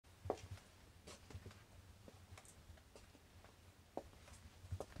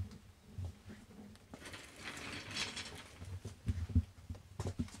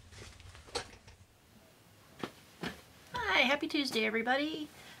happy Tuesday, everybody.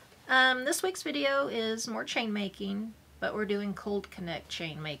 This week's video is more chain making, but we're doing cold connect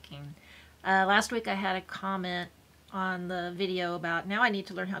chain making. Last week I had a comment on the video about now I need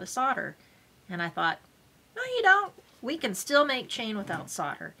to learn how to solder. And I thought, no you don't. We can still make chain without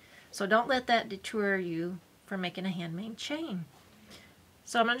solder. So don't let that deter you from making a handmade chain.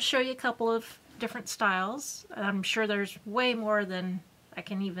 So I'm going to show you a couple of different styles. I'm sure there's way more than I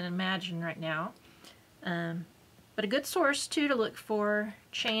can even imagine right now. But a good source too to look for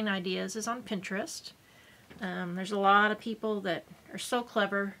chain ideas is on Pinterest. There's a lot of people that are so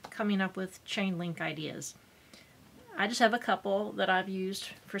clever coming up with chain link ideas. I just have a couple that I've used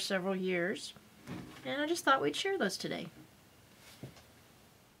for several years, and I just thought we'd share those today.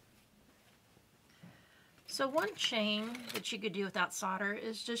 So one chain that you could do without solder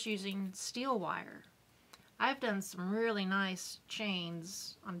is just using steel wire. I've done some really nice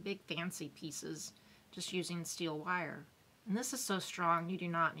chains on big fancy pieces just using steel wire. And this is so strong you do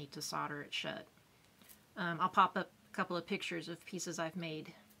not need to solder it shut. I'll pop up a couple of pictures of pieces I've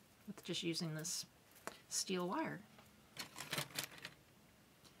made with just using this steel wire.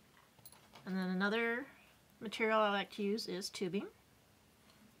 And then another material I like to use is tubing.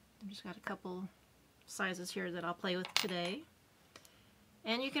 I've just got a couple sizes here that I'll play with today.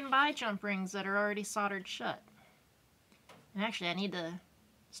 And you can buy jump rings that are already soldered shut. And actually I need to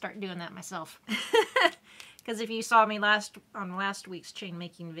start doing that myself. Because if you saw me on last week's chain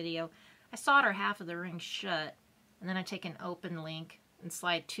making video, I solder half of the ring shut, and then I take an open link and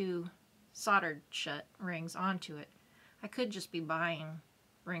slide two soldered shut rings onto it. I could just be buying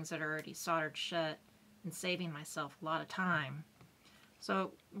rings that are already soldered shut and saving myself a lot of time.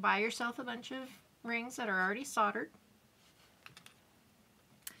 So buy yourself a bunch of rings that are already soldered.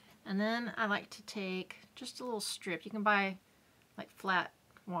 And then I like to take just a little strip. You can buy like flat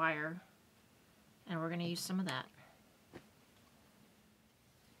wire, and we're going to use some of that.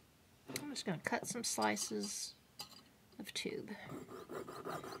 I'm just going to cut some slices of tube.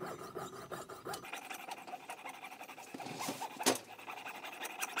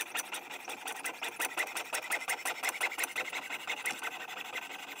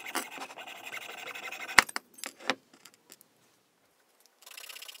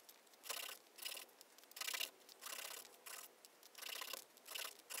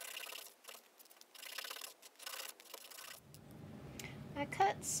 I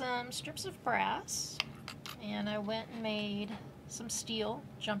cut some strips of brass, and I went and made some steel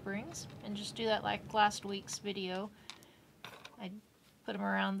jump rings, and just do that like last week's video. I put them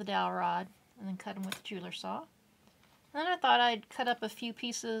around the dowel rod and then cut them with a jeweler saw. And then I thought I'd cut up a few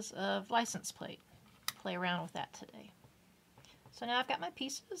pieces of license plate, play around with that today. So now I've got my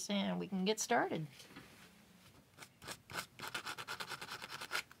pieces and we can get started.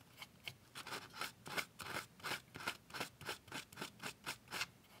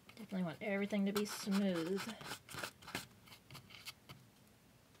 Definitely want everything to be smooth.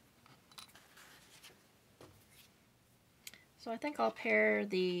 So I think I'll pair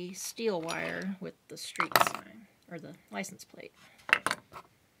the steel wire with the street sign, or the license plate.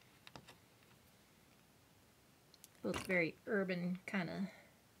 Both very urban kind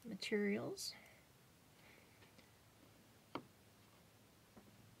of materials.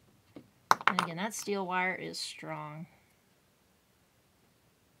 And again, that steel wire is strong.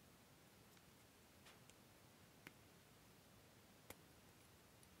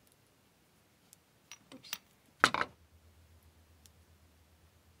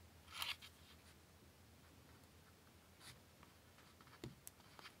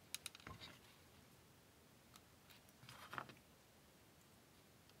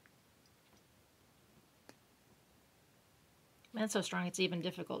 That's so strong it's even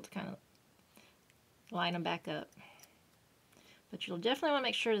difficult to kind of line them back up. But you'll definitely want to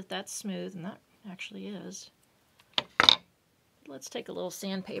make sure that that's smooth, and that actually is. Let's take a little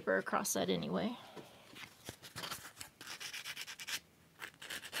sandpaper across that anyway.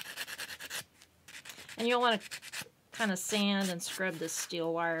 And you'll want to kind of sand and scrub this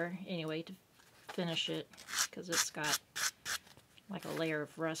steel wire anyway to finish it, because it's got like a layer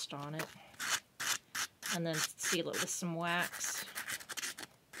of rust on it. And then seal it with some wax.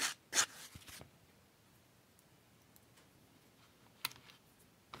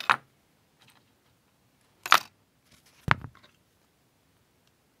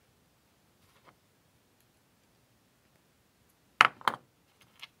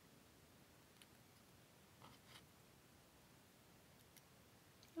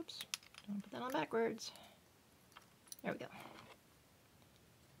 Oops, don't put that on backwards. There we go.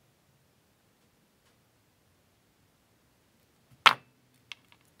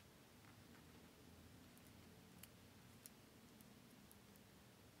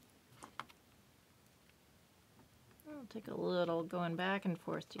 It'll take a little going back and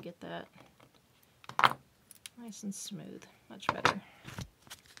forth to get that nice and smooth. Much better.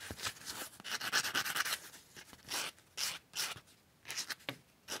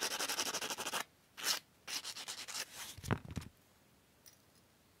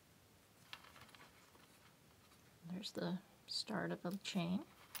 There's the start of a chain.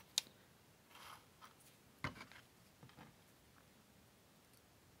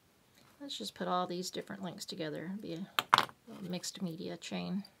 Let's just put all these different links together. It'll be a mixed media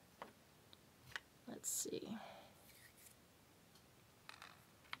chain. Let's see.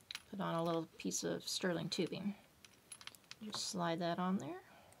 Put on a little piece of sterling tubing. Just slide that on there.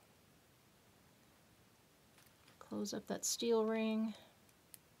 Close up that steel ring.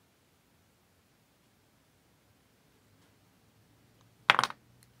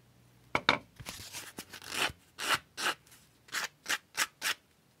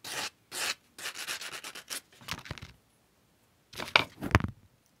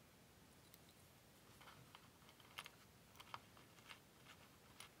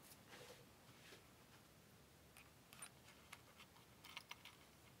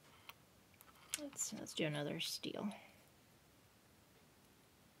 Let's do another steel.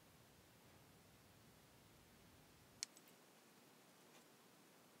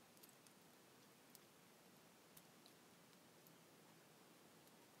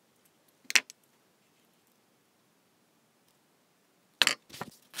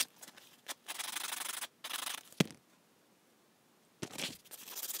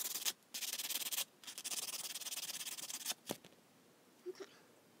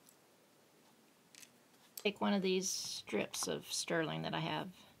 Take one of these strips of sterling that I have,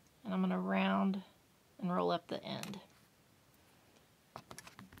 and I'm going to round and roll up the end.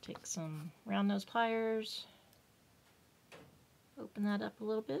 Take some round nose pliers, open that up a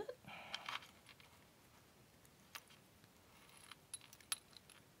little bit.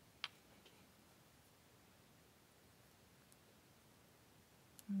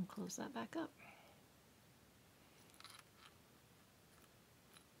 And close that back up.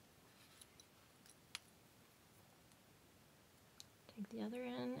 Take the other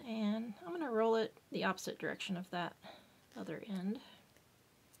end, and I'm going to roll it the opposite direction of that other end.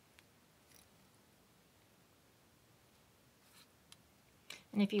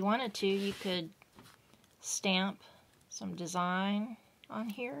 And if you wanted to, you could stamp some design on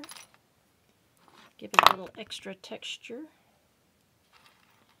here. Give it a little extra texture.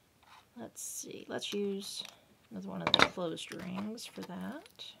 Let's see, let's use another one of the closed rings for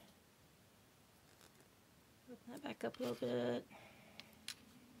that. Open that back up a little bit.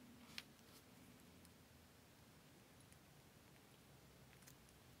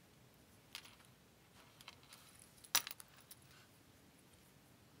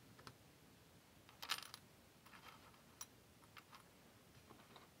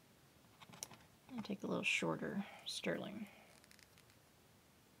 And take a little shorter sterling.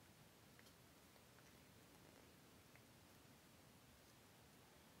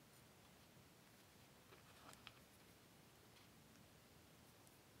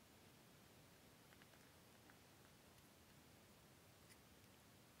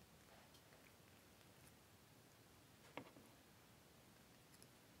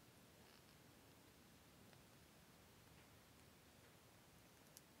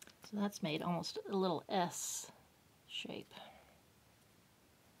 So that's made almost a little S shape.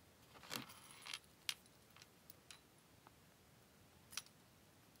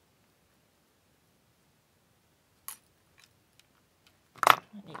 I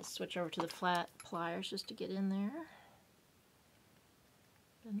need to switch over to the flat pliers just to get in there.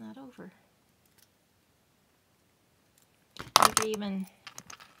 Bend that over. You can even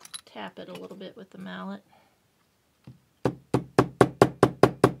tap it a little bit with the mallet.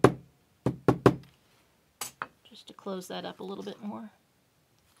 Just to close that up a little bit more.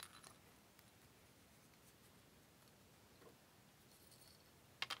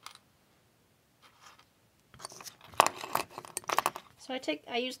 So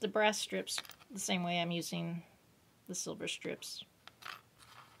I use the brass strips the same way I'm using the silver strips.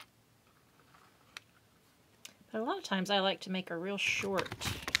 But a lot of times I like to make a real short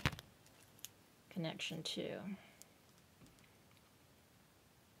connection too.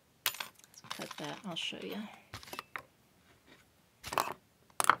 Let's cut that, I'll show you.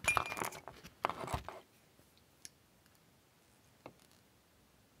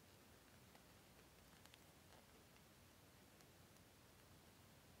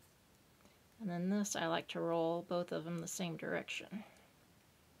 And then this, I like to roll both of them the same direction.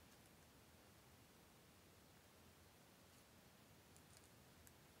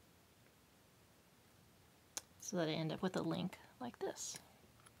 so that I end up with a link like this.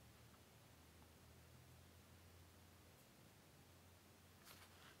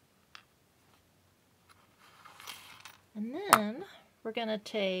 And then we're going to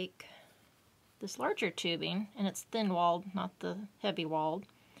take this larger tubing, and it's thin-walled, not the heavy-walled,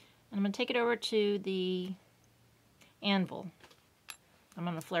 and I'm going to take it over to the anvil. I'm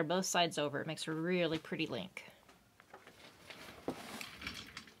going to flare both sides over. It makes a really pretty link.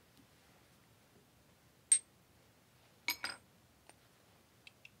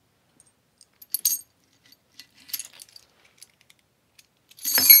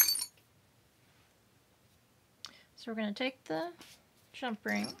 So we're going to take the jump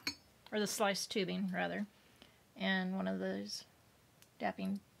ring, or the sliced tubing rather, and one of those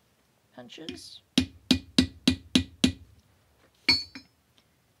dapping punches.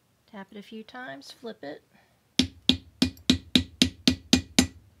 Tap it a few times, flip it.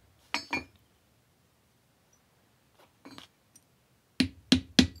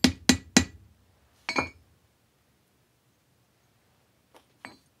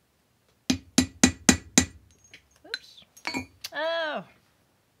 Oops. Oh!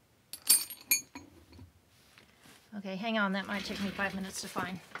 Okay, hang on, that might take me 5 minutes to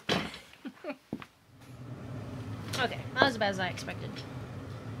find. Okay, not as bad as I expected.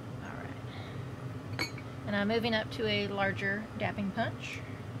 Alright. And I'm moving up to a larger dapping punch.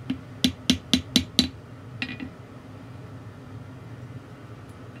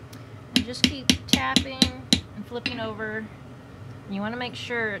 And just keep tapping and flipping over. And you want to make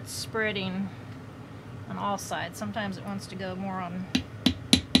sure it's spreading on all sides. Sometimes it wants to go more on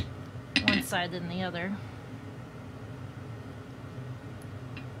one side than the other.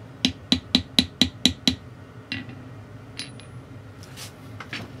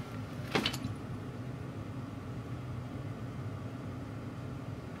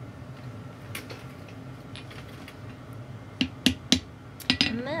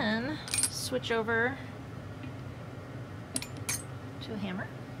 And then switch over to a hammer.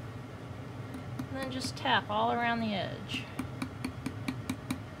 And then just tap all around the edge.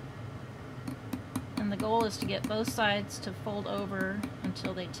 And the goal is to get both sides to fold over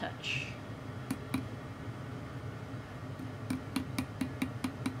until they touch.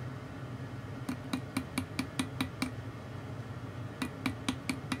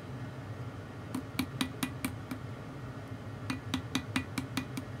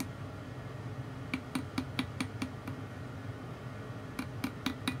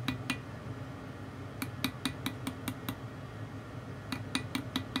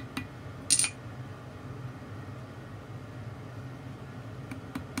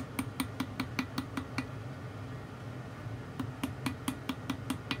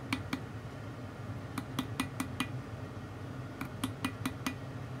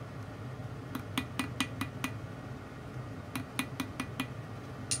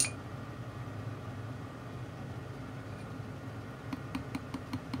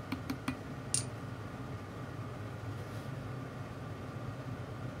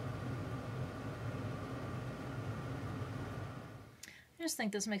 I just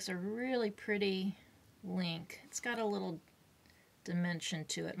think this makes a really pretty link. It's got a little dimension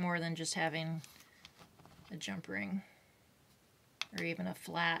to it, more than just having a jump ring or even a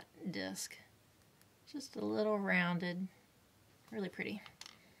flat disc. Just a little rounded, really pretty.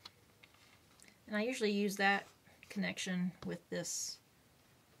 And I usually use that connection with this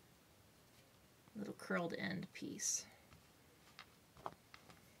little curled end piece.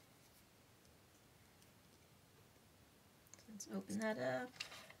 Let's open that up,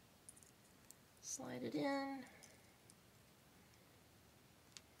 slide it in.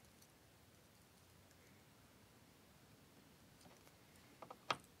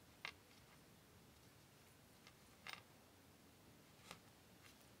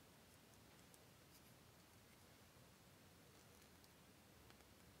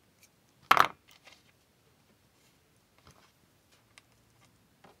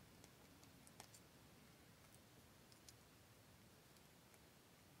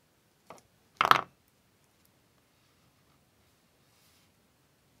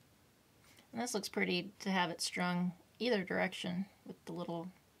 And this looks pretty to have it strung either direction with the little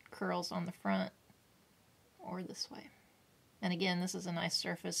curls on the front or this way. And again, this is a nice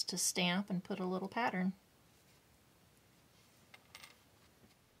surface to stamp and put a little pattern.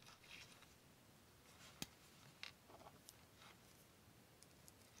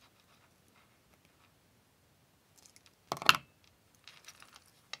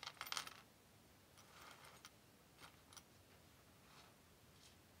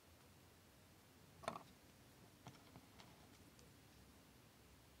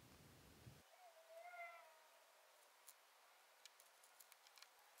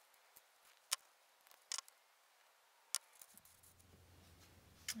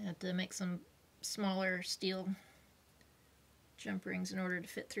 I had to make some smaller steel jump rings in order to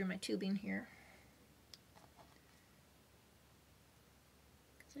fit through my tubing here,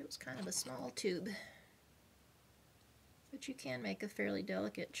 because it was kind of a small tube. But you can make a fairly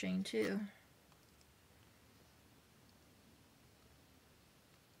delicate chain too.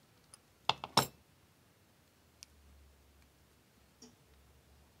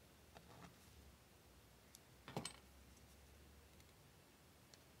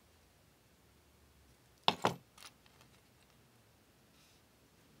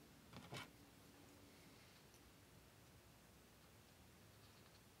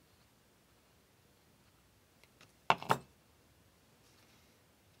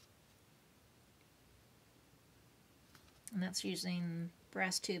 And that's using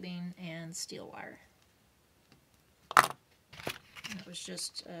brass tubing and steel wire. And that was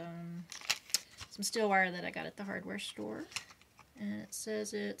just some steel wire that I got at the hardware store. And it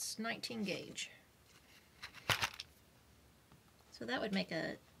says it's 19 gauge. So that would make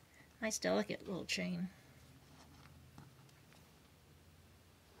a nice delicate little chain.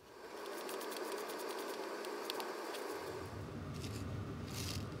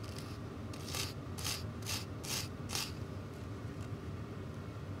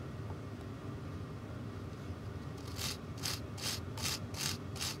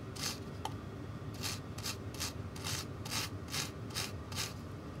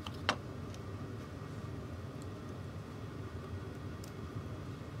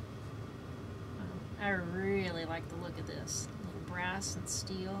 I really like the look of this. Little brass and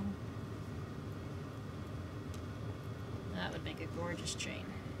steel. That would make a gorgeous chain.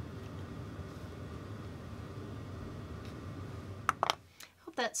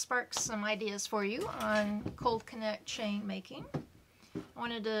 Hope that sparks some ideas for you on cold connect chain making. I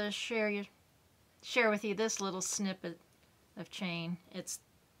wanted to share with you this little snippet of chain. It's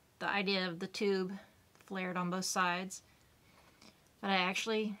the idea of the tube flared on both sides, but I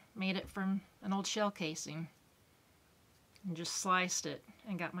actually made it from an old shell casing and just sliced it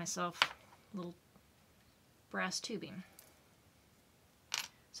and got myself a little brass tubing.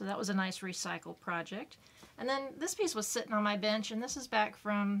 So that was a nice recycle project. And then this piece was sitting on my bench, and this is back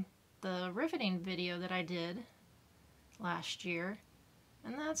from the riveting video that I did last year,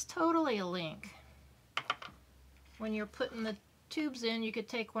 and that's totally a link. When you're putting the tubes in, you could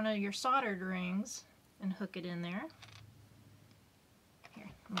take one of your soldered rings and hook it in there. Here,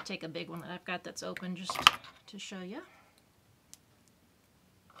 I'm going to take a big one that I've got that's open just to show you.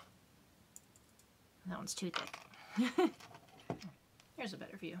 That one's too thick. Here's a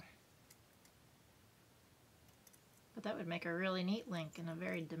better view. But that would make a really neat link and a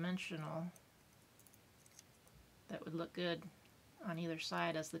very dimensional. That would look good on either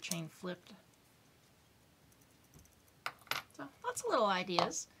side as the chain flipped. So lots of little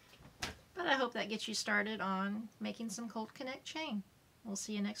ideas. But I hope that gets you started on making some cold connect chain. We'll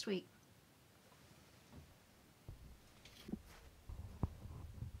see you next week.